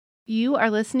You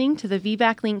are listening to the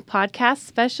VBAC Link podcast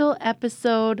special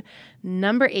episode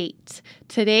number 8.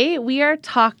 Today we are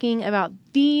talking about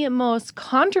the most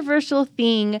controversial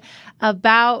thing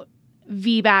about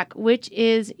VBAC, which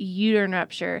is uterine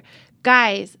rupture.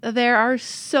 Guys, there are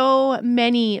so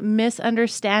many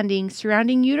misunderstandings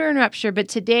surrounding uterine rupture, but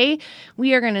today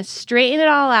we are going to straighten it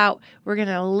all out. We're going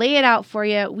to lay it out for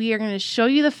you. We are going to show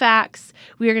you the facts.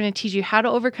 We are going to teach you how to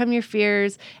overcome your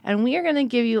fears, and we are going to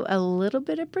give you a little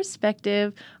bit of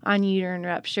perspective on uterine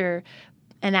rupture.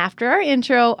 And after our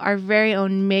intro, our very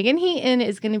own Meagan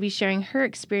is going to be sharing her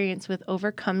experience with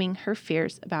overcoming her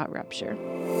fears about rupture.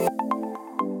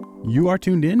 You are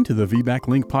tuned in to the VBAC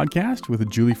Link podcast with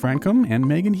Julie Francom and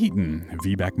Meagan Heaton,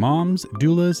 VBAC moms,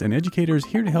 doulas, and educators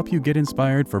here to help you get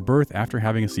inspired for birth after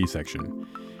having a C-section.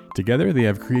 Together, they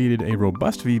have created a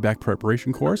robust VBAC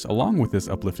preparation course along with this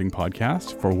uplifting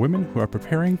podcast for women who are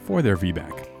preparing for their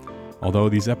VBAC. Although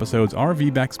these episodes are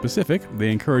VBAC specific,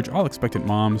 they encourage all expectant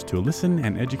moms to listen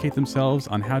and educate themselves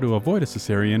on how to avoid a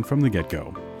cesarean from the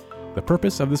get-go. The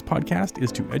purpose of this podcast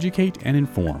is to educate and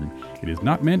inform. It is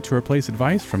not meant to replace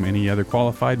advice from any other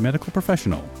qualified medical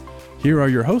professional. Here are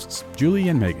your hosts, Julie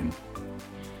and Meagan.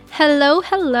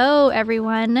 Hello,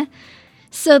 everyone.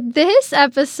 So this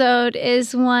episode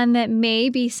is one that may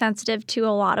be sensitive to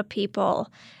a lot of people.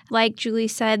 Like Julie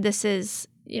said, this is,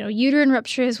 uterine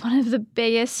rupture is one of the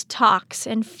biggest talks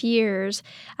and fears,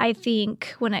 I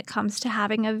think, when it comes to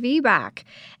having a VBAC.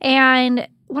 And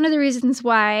one of the reasons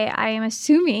why I am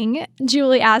assuming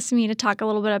Julie asked me to talk a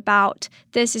little bit about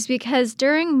this is because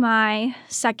during my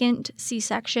second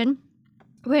C-section,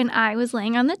 when I was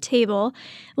laying on the table,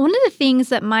 one of the things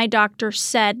that my doctor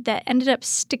said that ended up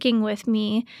sticking with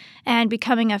me and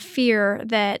becoming a fear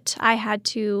that I had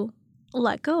to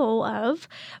let go of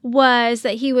was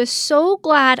that he was so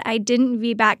glad I didn't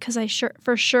VBAC because I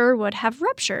for sure would have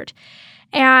ruptured.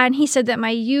 And he said that my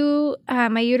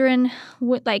uterine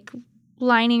would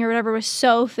lining or whatever was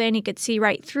so thin he could see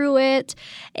right through it.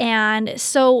 And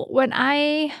so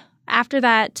after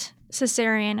that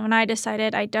cesarean, when I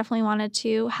decided I definitely wanted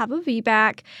to have a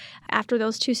VBAC after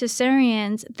those 2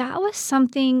 cesareans, that was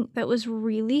something that was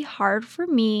really hard for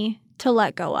me to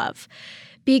let go of.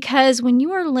 Because when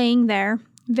you are laying there,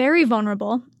 very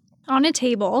vulnerable, on a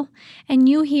table, and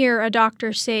you hear a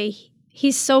doctor say,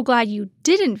 he's so glad you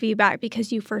didn't VBAC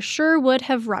because you for sure would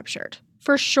have ruptured.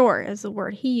 For sure is the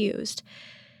word he used.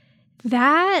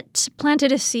 That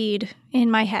planted a seed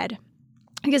in my head.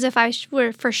 Because if I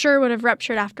for sure would have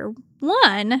ruptured after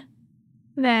 1,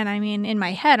 then, in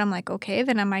my head, I'm like, okay,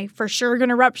 then am I for sure going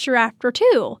to rupture after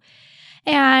 2?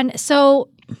 And so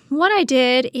what I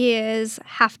did is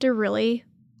have to really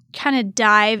kind of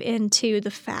dive into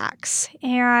the facts.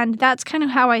 And that's kind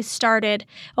of how I started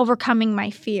overcoming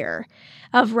my fear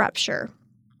of rupture.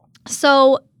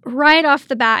 So right off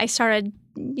the bat, I started,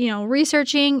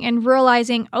 researching and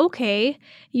realizing, okay,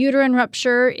 uterine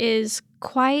rupture is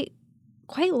quite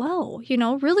low,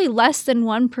 really less than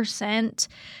 1%,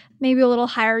 maybe a little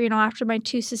higher, after my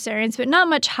 2 cesareans, but not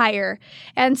much higher.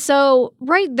 And so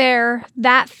right there,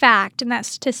 that fact and that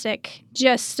statistic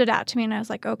just stood out to me. And I was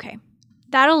like, okay,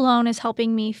 that alone is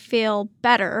helping me feel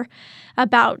better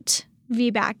about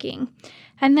VBACing.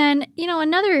 And then,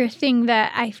 another thing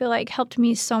that I feel like helped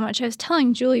me so much, I was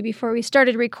telling Julie before we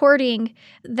started recording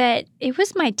that it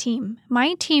was my team.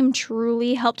 My team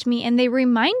truly helped me, and they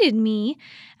reminded me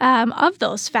of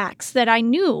those facts that I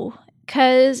knew.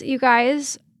 Because, you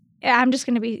guys, I'm just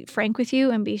going to be frank with you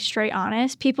and be straight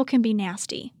honest. People can be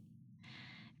nasty.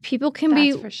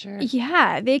 That's for sure.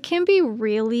 Yeah, they can be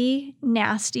really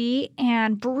nasty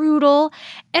and brutal.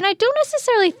 And I don't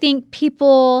necessarily think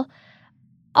people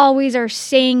always are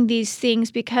saying these things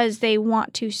because they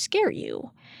want to scare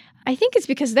you. I think it's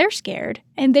because they're scared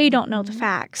and they don't know the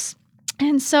facts.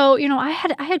 And so, I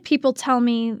had people tell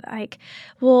me like,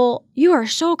 well, you are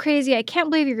so crazy. I can't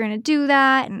believe you're going to do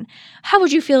that. And how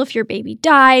would you feel if your baby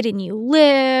died and you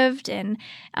lived? And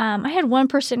I had one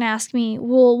person ask me,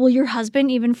 well, will your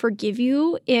husband even forgive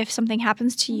you if something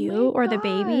happens to you or the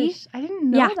baby? I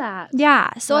didn't know that.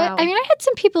 Yeah. So, wow. I had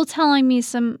some people telling me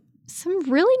some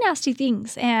really nasty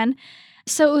things. And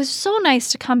so it was so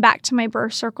nice to come back to my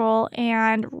birth circle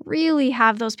and really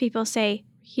have those people say,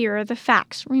 here are the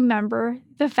facts. Remember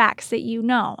the facts that you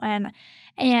know. And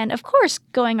of course,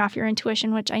 going off your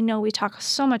intuition, which I know we talk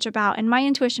so much about, and my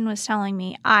intuition was telling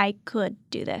me I could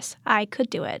do this. I could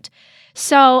do it.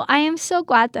 So I am so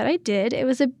glad that I did. It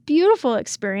was a beautiful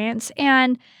experience.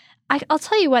 And I'll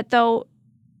tell you what, though,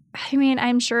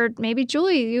 I'm sure maybe,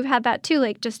 Julie, you've had that too,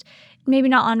 like just maybe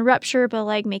not on rupture, but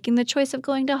like making the choice of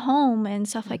going to home and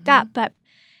stuff like that. But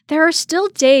there are still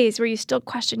days where you still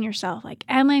question yourself, like,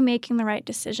 am I making the right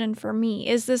decision for me?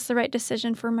 Is this the right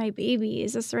decision for my baby?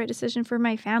 Is this the right decision for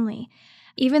my family?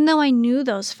 Even though I knew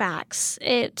those facts,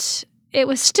 it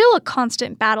was still a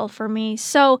constant battle for me.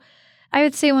 So I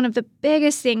would say one of the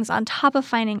biggest things on top of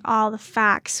finding all the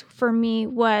facts for me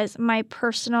was my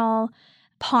personal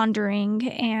pondering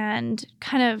and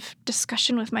kind of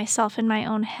discussion with myself in my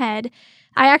own head.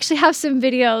 I actually have some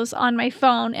videos on my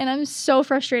phone, and I'm so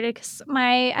frustrated because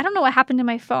I don't know what happened to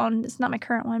my phone. It's not my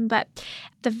current one, but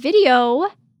the video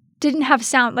didn't have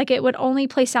sound. Like, it would only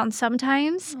play sound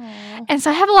sometimes. Aww. And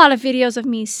so I have a lot of videos of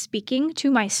me speaking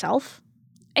to myself,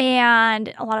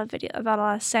 and a lot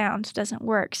of sound doesn't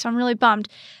work. So I'm really bummed.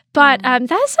 But that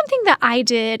is something that I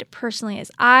did personally, is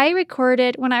I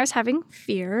recorded when I was having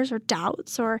fears or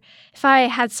doubts, or if I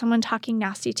had someone talking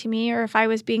nasty to me, or if I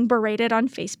was being berated on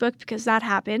Facebook, because that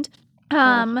happened.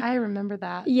 I remember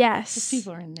that. Yes. Those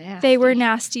people are nasty. They were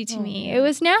nasty to me. Man. It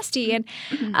was nasty. And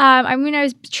I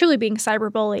was truly being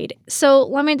cyberbullied. So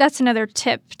that's another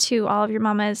tip to all of your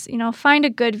mamas. Find a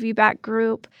good VBAC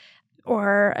group,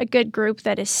 or a good group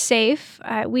that is safe.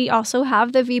 We also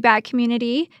have the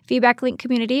VBAC Link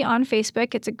community on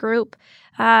Facebook. It's a group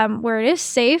where it is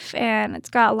safe, and it's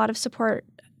got a lot of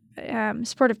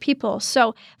supportive people.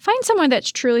 So find someone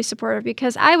that's truly supportive,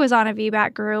 because I was on a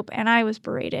VBAC group and I was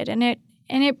berated, and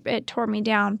it tore me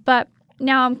down. But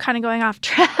now I'm kind of going off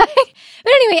track.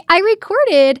 But anyway, I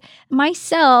recorded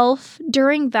myself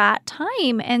during that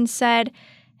time and said,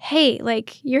 hey,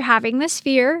 you're having this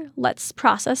fear. Let's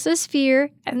process this fear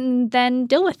and then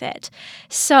deal with it.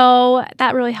 So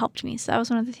that really helped me. So that was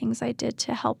one of the things I did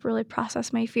to help really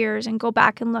process my fears and go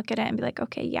back and look at it and be like,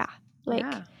 okay, yeah.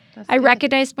 I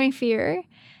recognized my fear,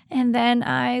 and then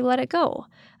I let it go.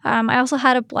 I also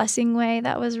had a blessing way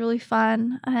that was really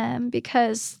fun,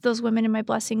 because those women in my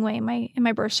blessing way, in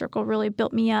my birth circle, really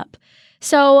built me up.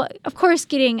 So, of course,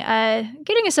 getting a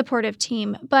supportive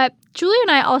team. But Julie and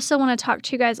I also want to talk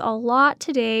to you guys a lot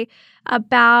today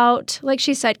about, like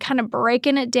she said, kind of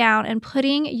breaking it down and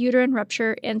putting uterine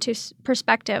rupture into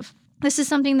perspective. This is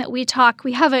something that we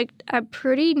have a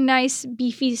pretty nice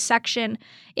beefy section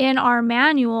in our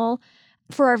manual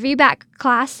for our VBAC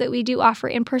class that we do offer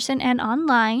in person and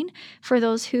online for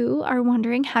those who are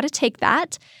wondering how to take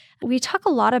that. We talk a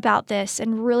lot about this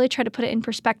and really try to put it in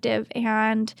perspective,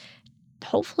 and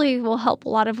hopefully will help a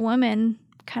lot of women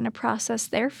kind of process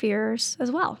their fears as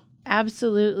well.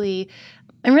 Absolutely.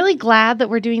 I'm really glad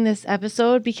that we're doing this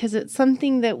episode, because it's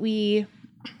something that we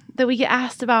get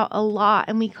asked about a lot,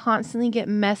 and we constantly get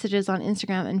messages on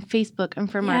Instagram and Facebook,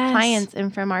 and from our clients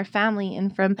and from our family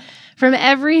and from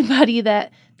everybody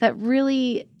that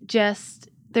really just,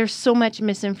 there's so much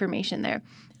misinformation there.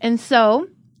 And so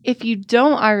if you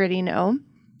don't already know,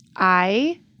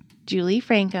 I, Julie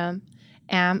Frankum,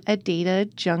 am a data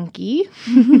junkie.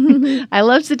 I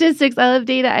love statistics. I love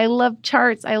data. I love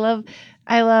charts. I love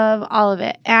all of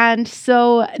it. And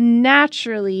so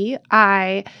naturally,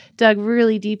 I dug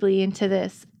really deeply into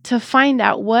this to find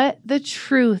out what the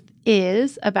truth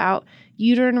is about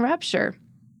uterine rupture.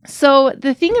 So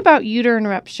the thing about uterine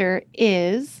rupture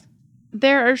is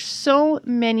there are so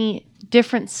many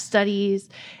different studies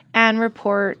and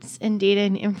reports and data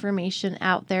and information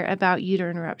out there about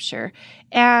uterine rupture.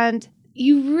 And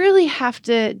you really have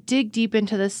to dig deep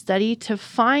into the study to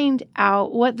find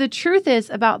out what the truth is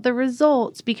about the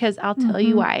results, because I'll tell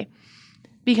you why.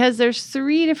 Because there's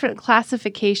 3 different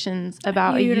classifications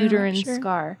about a uterine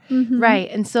scar.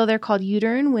 Right. And so they're called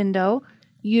uterine window,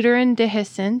 uterine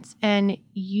dehiscence, and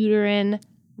uterine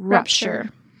rupture.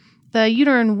 The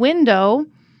uterine window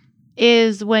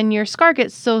is when your scar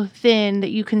gets so thin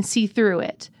that you can see through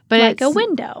it. But like a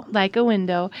window. Like a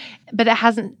window, but it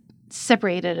hasn't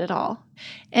separated at all.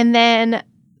 And then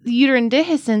the uterine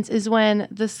dehiscence is when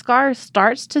the scar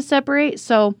starts to separate.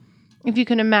 So if you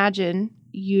can imagine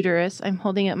uterus, I'm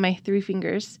holding up my 3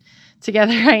 fingers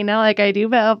together right now like I do,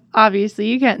 but obviously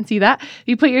you can't see that.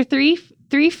 You put your three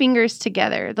fingers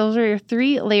together. Those are your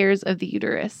 3 layers of the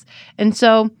uterus. And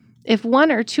so if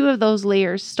 1 or 2 of those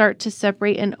layers start to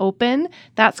separate and open,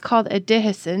 that's called a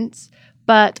dehiscence,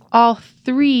 but all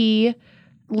 3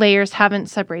 layers haven't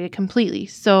separated completely.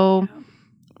 So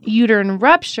uterine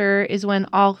rupture is when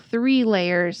all 3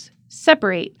 layers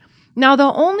separate. Now,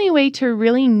 the only way to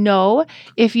really know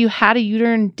if you had a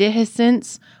uterine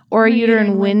dehiscence or a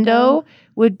uterine window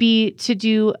would be to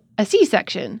do a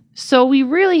C-section. So we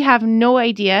really have no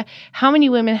idea how many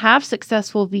women have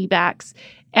successful VBACs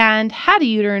and had a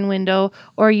uterine window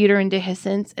or a uterine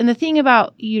dehiscence. And the thing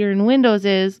about uterine windows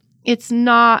is it's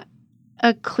not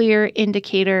a clear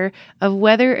indicator of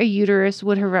whether a uterus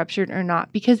would have ruptured or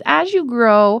not. Because as you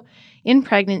grow in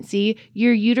pregnancy,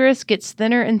 your uterus gets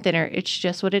thinner and thinner. It's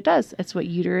just what it does. It's what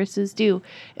uteruses do.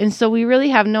 And so we really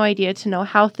have no idea to know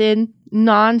how thin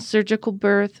non-surgical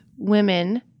birth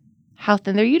women, how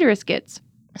thin their uterus gets.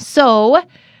 So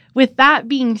with that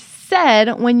being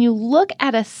said, when you look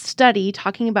at a study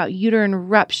talking about uterine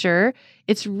rupture,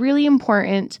 it's really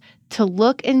important to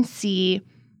look and see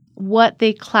what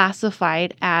they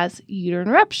classified as uterine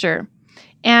rupture.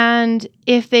 And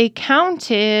if they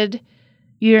counted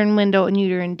uterine window and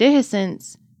uterine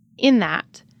dehiscence in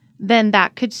that, then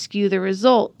that could skew the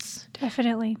results.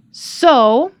 Definitely.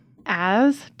 So,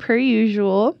 as per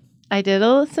usual, I did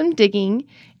some digging,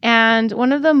 and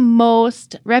one of the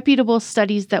most reputable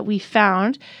studies that we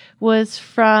found was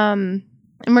from,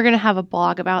 and we're going to have a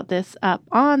blog about this up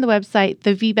on the website,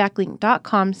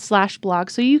 thevbacklink.com/blog,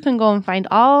 so you can go and find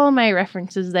all my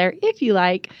references there if you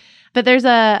like. But there's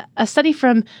a study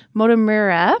from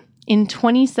Motomura in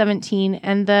 2017,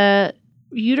 and the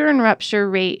uterine rupture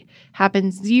rate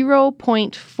happens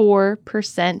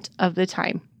 0.4% of the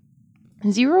time.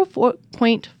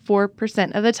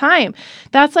 0.4% of the time.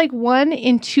 That's like 1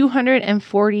 in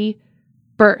 240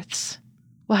 births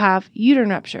will have uterine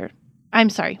rupture.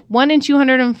 1 in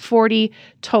 240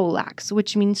 TOLACs,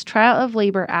 which means trial of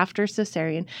labor after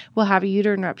cesarean, will have a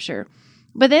uterine rupture.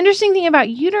 But the interesting thing about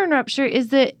uterine rupture is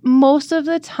that most of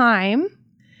the time,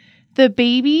 the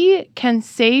baby can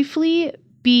safely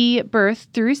be birthed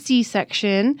through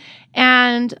C-section,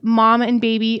 and mom and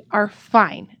baby are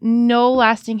fine. No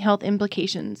lasting health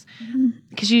implications.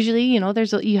 Because usually, you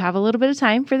have a little bit of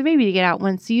time for the baby to get out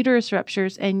once the uterus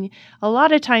ruptures, and a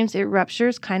lot of times it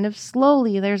ruptures kind of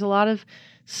slowly. There's a lot of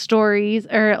stories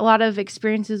or a lot of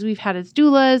experiences we've had as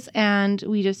doulas, and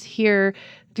we just hear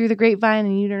through the grapevine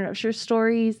and uterine rupture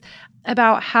stories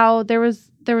about how there was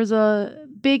a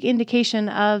big indication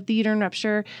of the uterine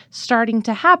rupture starting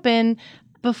to happen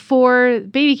before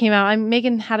baby came out.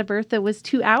 Meagan had a birth that was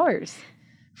 2 hours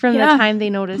from the time they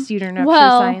noticed uterine rupture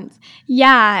signs.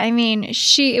 Yeah,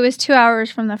 it was 2 hours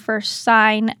from the first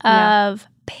sign of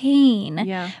pain.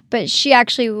 Yeah. But she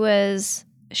actually was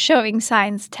showing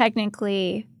signs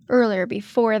technically earlier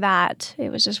before that.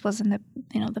 It wasn't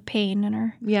the pain in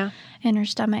her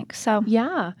stomach. So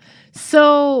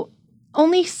So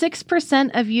only 6%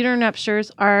 of uterine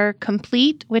ruptures are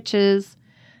complete, which is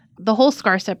the whole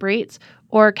scar separates,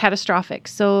 or catastrophic.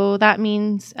 So that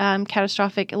means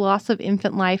catastrophic loss of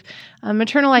infant life.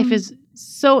 Maternal life is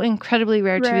so incredibly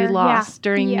rare to be lost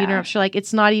during uterine rupture. Like,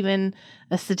 it's not even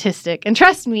a statistic. And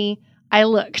trust me, I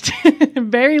looked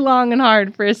very long and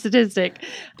hard for a statistic.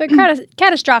 But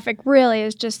catastrophic really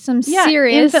is just some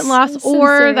serious infant loss,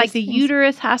 or like the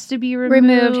uterus has to be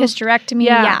removed. Hysterectomy.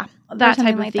 That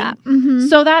type of thing. Mm-hmm.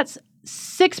 So that's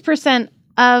 6%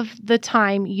 of the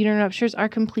time uterine ruptures are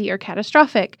complete or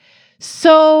catastrophic.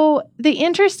 So the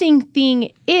interesting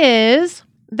thing is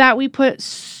that we put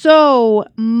so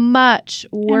much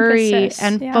worry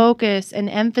and focus and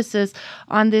emphasis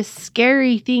on this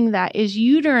scary thing that is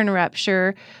uterine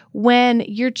rupture, when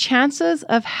your chances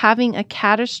of having a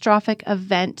catastrophic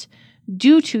event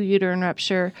due to uterine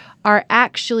rupture are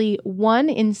actually 1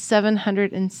 in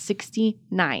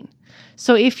 769.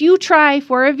 So if you try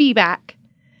for a VBAC,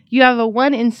 you have a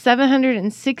 1 in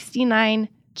 769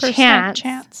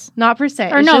 chance, not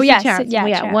percent. Or no, yes, chance.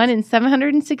 chance. 1 in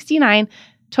 769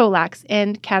 TOLACs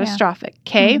and catastrophic.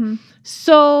 Okay, Mm-hmm.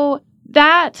 So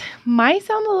that might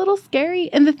sound a little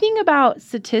scary. And the thing about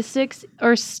statistics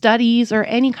or studies or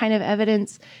any kind of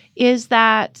evidence is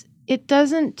that it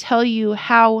doesn't tell you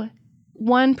how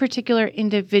one particular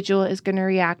individual is going to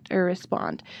react or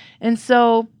respond. And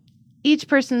so each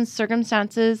person's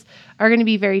circumstances are going to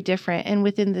be very different and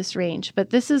within this range.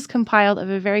 But this is compiled of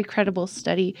a very credible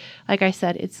study. Like I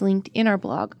said, it's linked in our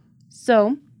blog.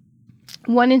 So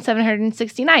 1 in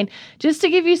 769. Just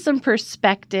to give you some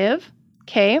perspective,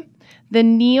 okay, the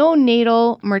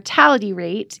neonatal mortality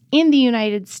rate in the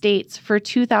United States for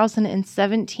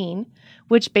 2017,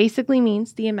 which basically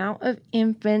means the amount of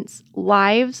infants'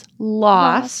 lives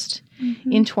lost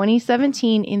in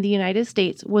 2017 in the United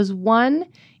States, was 1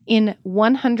 in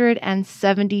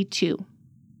 172.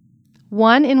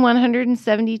 1 in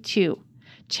 172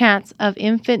 chance of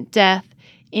infant death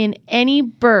in any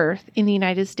birth in the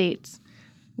United States.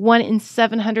 1 in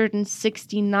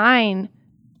 769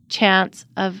 chance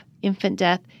of infant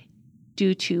death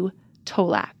due to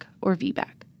TOLAC or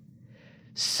VBAC.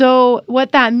 So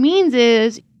what that means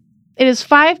is it is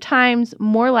 5 times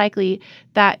more likely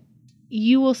that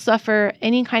you will suffer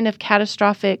any kind of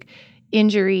catastrophic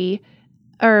injury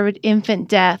or infant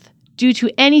death due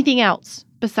to anything else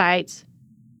besides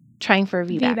trying for a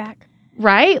VBAC.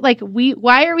 right? Like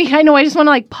I know I just want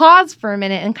to like pause for a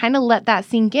minute and kind of let that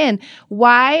sink in.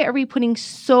 Why are we putting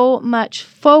so much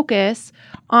focus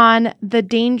on the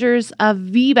dangers of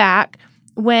VBAC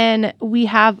when we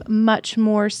have much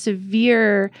more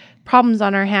severe problems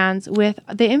on our hands with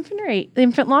the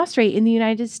infant loss rate in the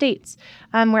United States?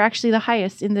 We're actually the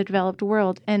highest in the developed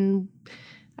world. And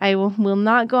I will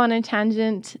not go on a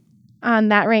tangent on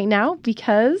that right now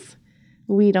because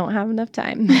we don't have enough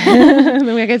time.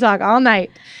 We could talk all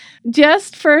night.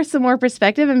 Just for some more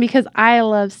perspective, and because I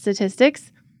love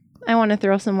statistics, I want to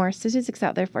throw some more statistics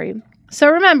out there for you. So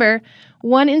remember,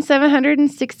 1 in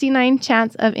 769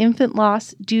 chance of infant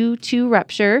loss due to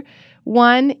rupture,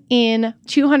 1 in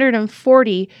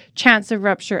 240 chance of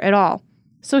rupture at all.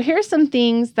 So here's some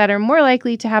things that are more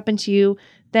likely to happen to you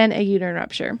than a uterine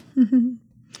rupture.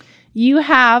 You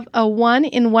have a 1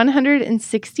 in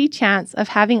 160 chance of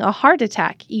having a heart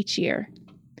attack each year.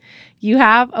 You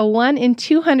have a 1 in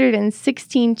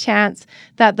 216 chance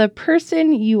that the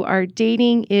person you are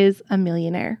dating is a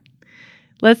millionaire.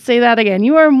 Let's say that again.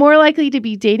 You are more likely to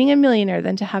be dating a millionaire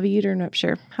than to have a uterine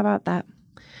rupture. How about that?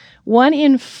 1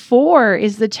 in 4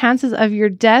 is the chances of your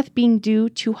death being due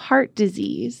to heart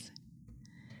disease.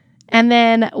 And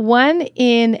then 1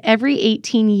 in every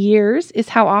 18 years is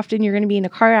how often you're going to be in a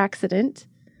car accident.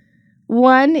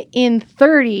 1 in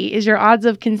 30 is your odds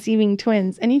of conceiving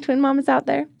twins. Any twin mamas out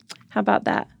there? How about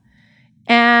that?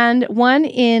 And 1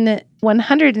 in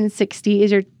 160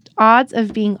 is your odds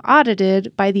of being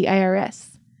audited by the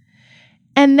IRS.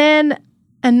 And then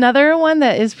another one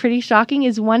that is pretty shocking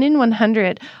is 1 in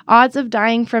 100 odds of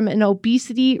dying from an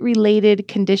obesity-related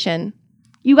condition.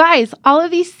 You guys, all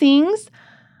of these things,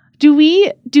 do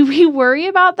we worry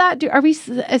about that? Are we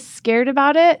as scared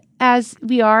about it as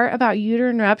we are about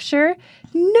uterine rupture?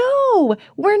 No,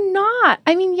 we're not.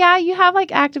 I mean, yeah, you have like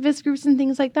activist groups and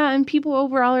things like that, and people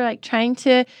overall are like trying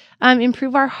to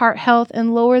improve our heart health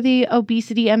and lower the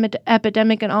obesity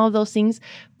epidemic and all of those things,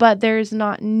 but there's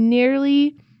not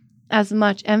nearly as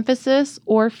much emphasis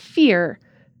or fear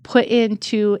put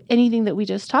into anything that we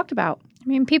just talked about. I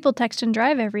mean, people text and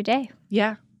drive every day.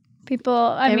 Yeah. People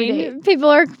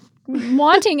are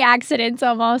wanting accidents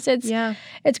almost.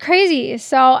 It's crazy.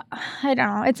 So I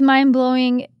don't know. It's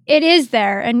mind-blowing. It is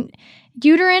there. And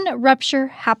uterine rupture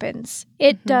happens.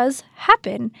 It does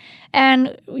happen.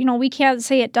 And, we can't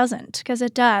say it doesn't because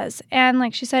it does. And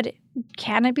like she said,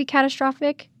 can it be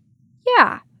catastrophic?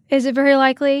 Yeah. Is it very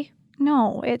likely?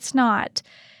 No, it's not.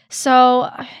 So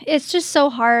it's just so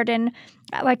hard. And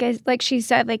like she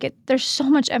said, there's so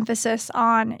much emphasis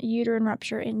on uterine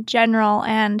rupture in general.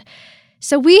 And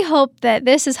so we hope that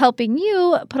this is helping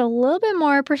you put a little bit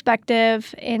more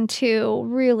perspective into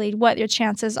really what your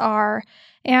chances are.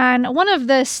 And one of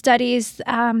the studies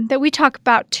that we talk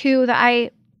about too that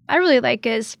I really like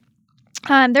is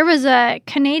there was a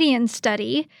Canadian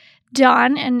study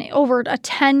done and over a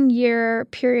 10-year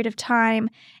period of time.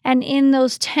 And in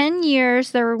those 10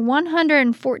 years, there were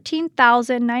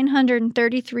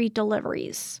 114,933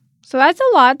 deliveries. So that's a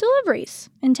lot of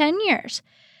deliveries in 10 years.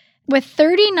 With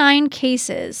 39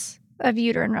 cases of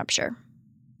uterine rupture.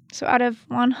 So out of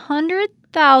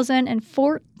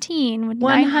 100,014,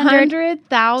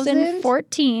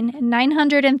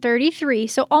 933,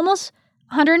 so almost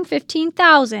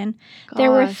 115,000,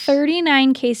 there were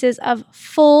 39 cases of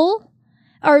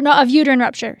of uterine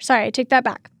rupture. Sorry, I take that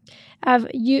back.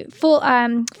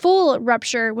 Full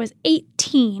rupture was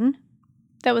 18.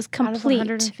 That was complete. Out of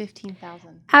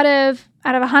 115,000. Out of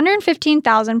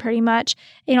 115,000, pretty much,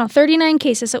 39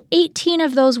 cases. So 18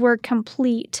 of those were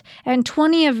complete, and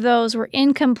 20 of those were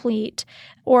incomplete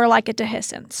or like a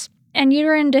dehiscence. And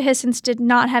uterine dehiscence did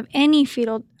not have any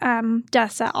fetal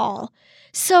deaths at all.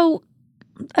 So,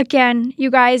 again, you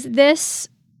guys, it happens.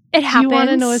 Do you want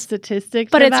to know a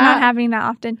statistic? But it's not happening that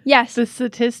often. Yes. The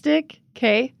statistic,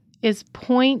 is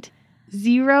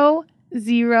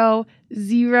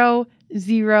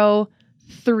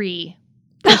 0.00003%.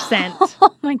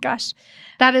 Oh my gosh.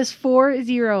 That is 4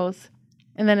 zeros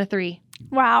and then a 3.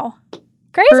 Wow.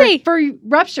 Crazy. For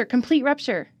rupture, complete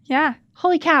rupture. Yeah.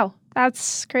 Holy cow.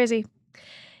 That's crazy.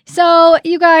 So,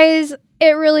 you guys,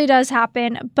 it really does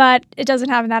happen, but it doesn't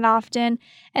happen that often.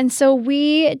 And so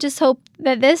we just hope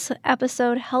that this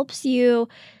episode helps you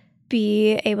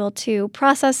be able to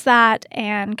process that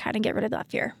and kind of get rid of that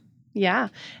fear. Yeah.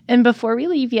 And before we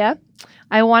leave you,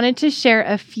 I wanted to share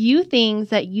a few things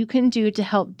that you can do to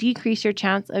help decrease your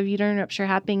chance of uterine rupture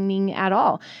happening at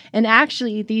all. And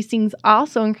actually, these things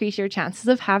also increase your chances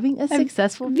of having a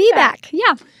successful VBAC.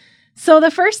 Yeah. So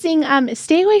the first thing,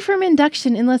 stay away from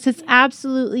induction unless it's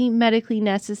absolutely medically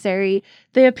necessary.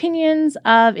 The opinions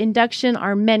of induction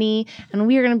are many, and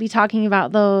we are going to be talking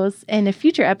about those in a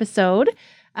future episode.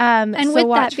 And with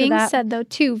that being said, though,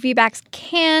 too, VBACs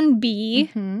can be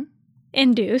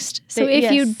induced. So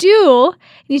if you do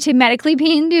need to medically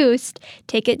be induced,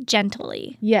 take it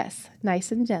gently. Yes,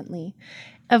 nice and gently.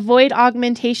 Avoid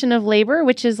augmentation of labor,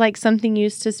 which is like something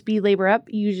used to speed labor up.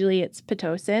 Usually it's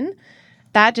Pitocin.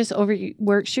 That just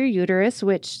overworks your uterus,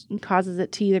 which causes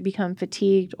it to either become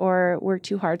fatigued or work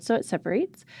too hard, so it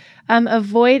separates.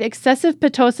 Avoid excessive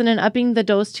Pitocin and upping the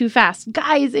dose too fast.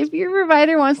 Guys, if your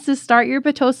provider wants to start your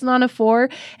Pitocin on a 4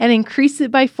 and increase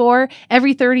it by 4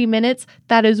 every 30 minutes,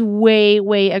 that is way,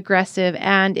 way aggressive,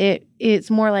 and it's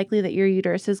more likely that your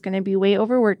uterus is going to be way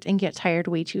overworked and get tired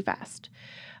way too fast.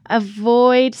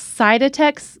 Avoid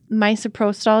Cytotex.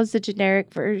 Misoprostol is the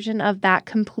generic version of that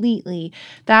completely.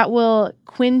 That will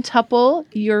quintuple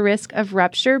your risk of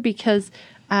rupture because,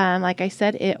 like I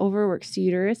said, it overworks the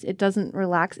uterus. It doesn't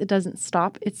relax. It doesn't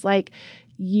stop. It's like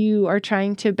you are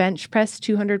trying to bench press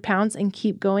 200 pounds and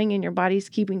keep going, and your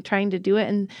body's trying to do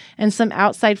it, and some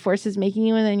outside force is making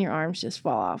you, and then your arms just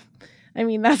fall off. I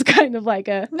mean, that's kind of like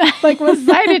what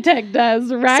Cytotec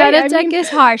does, right? Cytotec is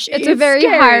harsh. It's a very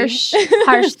harsh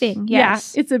thing.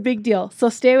 Yes. Yeah, it's a big deal. So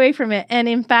stay away from it. And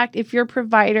in fact, if your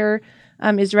provider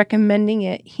is recommending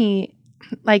it,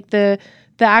 the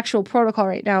actual protocol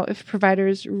right now, if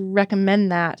providers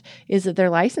recommend that, is that their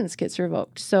license gets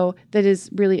revoked. So that is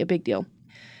really a big deal.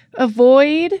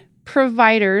 Avoid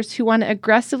providers who want to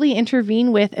aggressively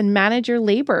intervene with and manage your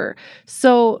labor.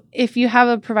 So if you have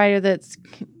a provider that's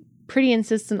pretty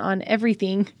insistent on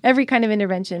everything, every kind of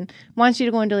intervention, wants you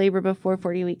to go into labor before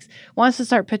 40 weeks, wants to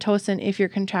start Pitocin if your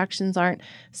contractions aren't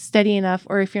steady enough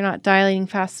or if you're not dilating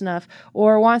fast enough,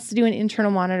 or wants to do an internal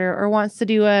monitor, or wants to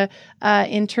do a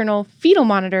internal fetal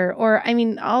monitor, or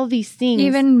all of these things.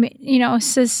 Even,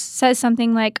 says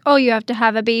something like, oh, you have to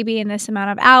have a baby in this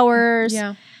amount of hours.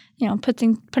 Yeah.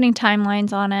 Putting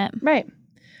timelines on it. Right.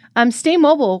 Stay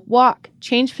mobile, walk,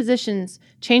 change positions,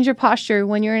 change your posture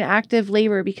when you're in active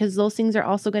labor, because those things are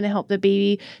also going to help the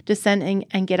baby descend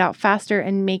and get out faster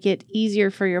and make it easier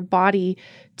for your body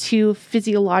to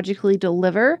physiologically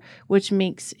deliver, which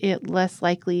makes it less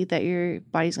likely that your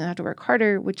body's going to have to work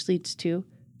harder, which leads to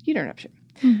uterine rupture.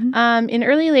 Mm-hmm. In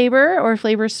early labor or if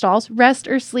labor stalls, rest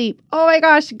or sleep. Oh my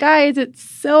gosh, guys, it's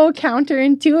so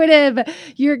counterintuitive.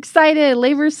 You're excited.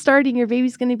 Labor's starting. Your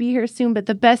baby's going to be here soon. But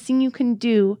the best thing you can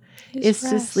do is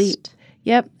to sleep.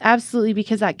 Yep, absolutely,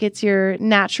 because that gets your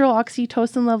natural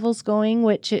oxytocin levels going,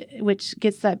 which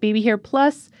gets that baby here.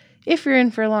 Plus, if you're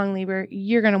in for a long labor,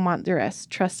 you're going to want the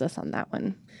rest. Trust us on that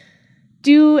one.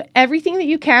 Do everything that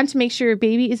you can to make sure your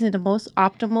baby is in the most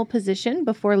optimal position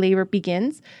before labor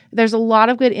begins. There's a lot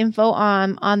of good info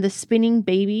on the Spinning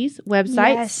Babies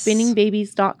website,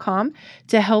 spinningbabies.com,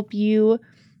 to help you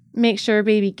make sure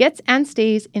baby gets and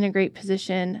stays in a great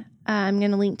position. I'm going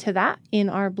to link to that in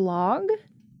our blog.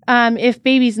 If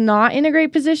baby's not in a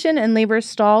great position and labor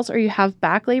stalls or you have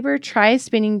back labor, try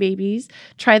Spinning Babies,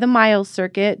 try the Miles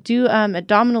circuit, do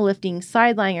abdominal lifting,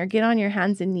 side lying, or get on your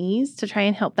hands and knees to try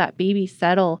and help that baby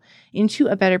settle into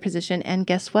a better position. And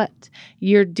guess what?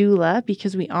 Your doula,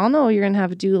 because we all know you're going to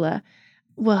have a doula,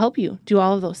 will help you do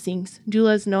all of those things.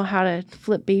 Doulas know how to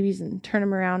flip babies and turn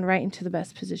them around right into the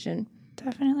best position.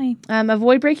 Definitely.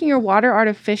 Avoid breaking your water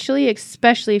artificially,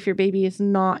 especially if your baby is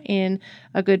not in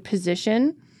a good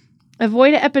position.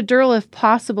 Avoid an epidural if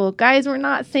possible. Guys, we're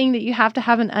not saying that you have to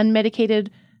have an unmedicated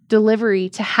delivery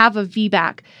to have a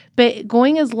VBAC, but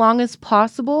going as long as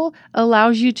possible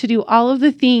allows you to do all of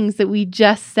the things that we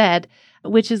just said,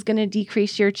 which is going to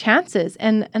decrease your chances.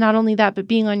 And not only that, but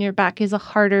being on your back is a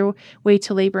harder way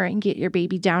to labor and get your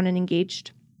baby down and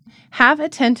engaged. Have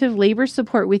attentive labor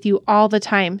support with you all the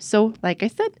time. So, like I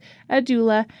said, a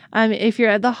doula. If you're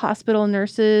at the hospital,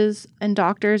 nurses and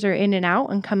doctors are in and out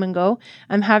and come and go.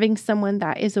 Having someone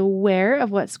that is aware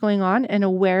of what's going on and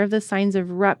aware of the signs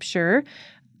of rupture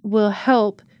will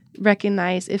help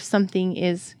recognize if something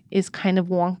is kind of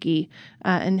wonky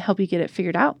and help you get it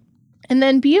figured out. And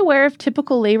then be aware of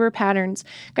typical labor patterns.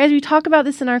 Guys, we talk about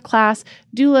this in our class.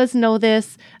 Doulas know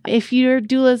this. If your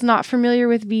doula is not familiar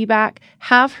with VBAC,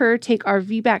 have her take our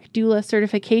VBAC doula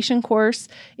certification course.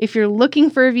 If you're looking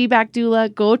for a VBAC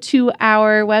doula, go to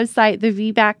our website,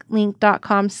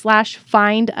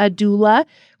 thevbaclink.com/findadoula.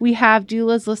 We have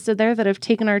doulas listed there that have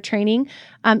taken our training.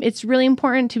 It's really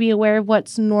important to be aware of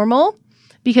what's normal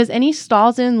because any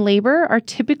stalls in labor are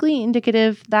typically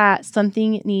indicative that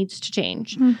something needs to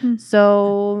change.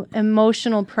 So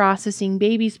emotional processing,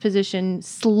 baby's position,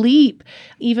 sleep,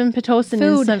 even Pitocin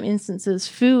in some instances,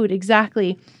 food,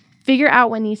 exactly. Figure out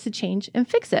what needs to change and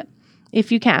fix it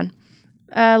if you can.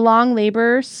 A long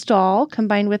labor stall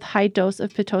combined with high dose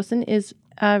of Pitocin is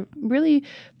a really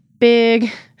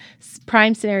big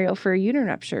prime scenario for a uterine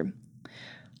rupture.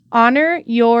 Honor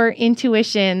your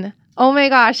intuition. Oh my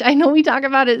gosh, I know we talk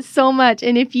about it so much.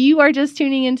 And if you are just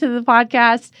tuning into the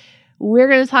podcast, we're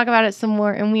going to talk about it some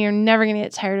more, and we are never going to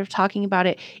get tired of talking about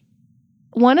it.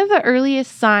 One of the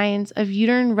earliest signs of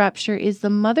uterine rupture is the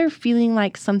mother feeling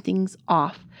like something's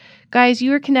off. Guys,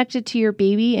 you are connected to your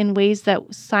baby in ways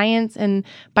that science and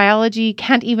biology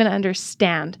can't even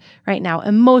understand right now.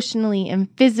 Emotionally and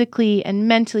physically and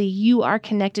mentally, you are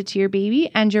connected to your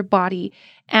baby and your body.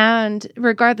 And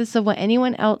regardless of what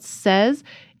anyone else says,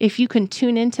 if you can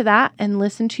tune into that and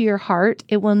listen to your heart,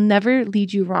 it will never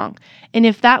lead you wrong. And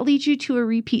if that leads you to a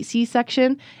repeat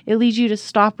C-section, it leads you to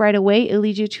stop right away. It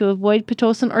leads you to avoid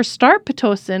Pitocin or start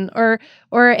Pitocin or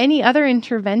any other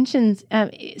interventions.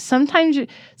 Sometimes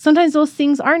those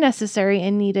things are necessary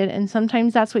and needed, and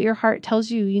sometimes that's what your heart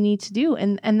tells you need to do,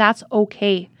 and that's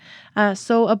okay.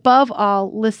 So above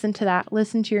all, listen to that.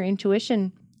 Listen to your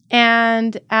intuition.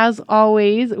 And as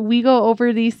always, we go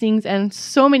over these things and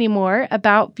so many more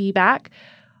about VBAC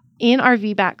in our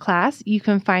VBAC class. You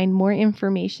can find more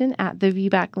information at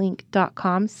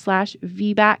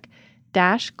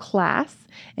thevbaclink.com/VBAC-class.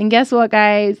 And guess what,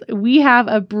 guys? We have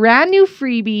a brand new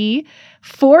freebie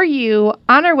for you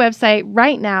on our website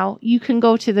right now. You can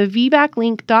go to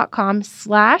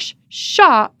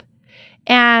thevbaclink.com/shop,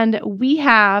 and we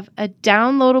have a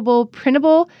downloadable,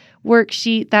 printable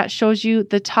worksheet that shows you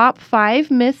the top 5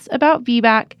 myths about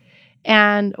VBAC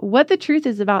and what the truth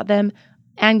is about them.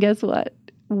 And guess what?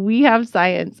 We have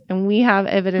science and we have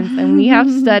evidence and we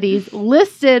have studies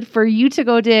listed for you to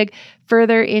go dig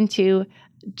further into,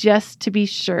 just to be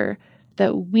sure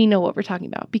that we know what we're talking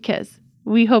about, because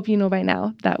we hope you know by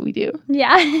now that we do.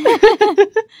 Yeah.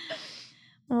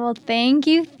 Well, thank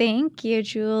you,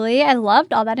 Julie. I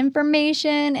loved all that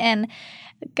information. And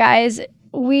guys,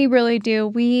 we really do.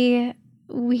 We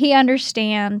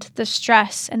understand the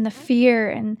stress and the fear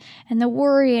and the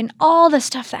worry and all the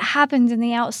stuff that happens in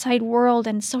the outside world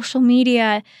and social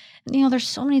media. There's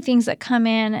so many things that come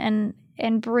in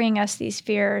and bring us these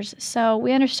fears. So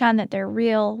we understand that they're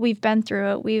real. We've been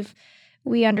through it.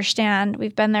 We understand.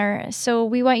 We've been there. So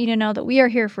we want you to know that we are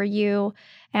here for you.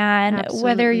 And Absolutely.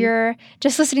 Whether you're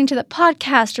just listening to the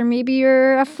podcast, or maybe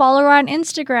you're a follower on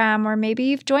Instagram, or maybe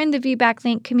you've joined the VBAC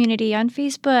Link community on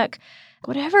Facebook,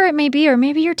 whatever it may be, or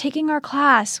maybe you're taking our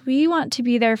class, we want to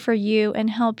be there for you and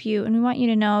help you. And we want you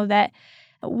to know that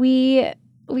we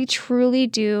truly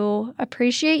do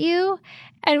appreciate you.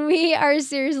 And we are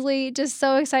seriously just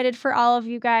so excited for all of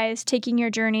you guys taking your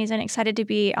journeys and excited to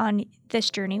be on this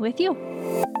journey with you.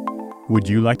 Would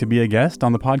you like to be a guest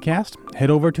on the podcast? Head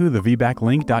over to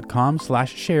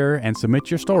thevbaclink.com/share and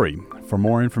submit your story. For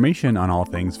more information on all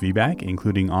things VBAC,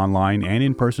 including online and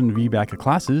in-person VBAC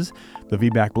classes, the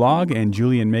VBAC blog, and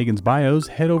Julie and Meagan's bios,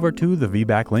 head over to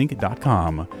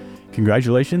thevbaclink.com.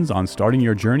 Congratulations on starting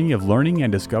your journey of learning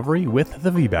and discovery with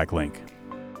the VBAC Link.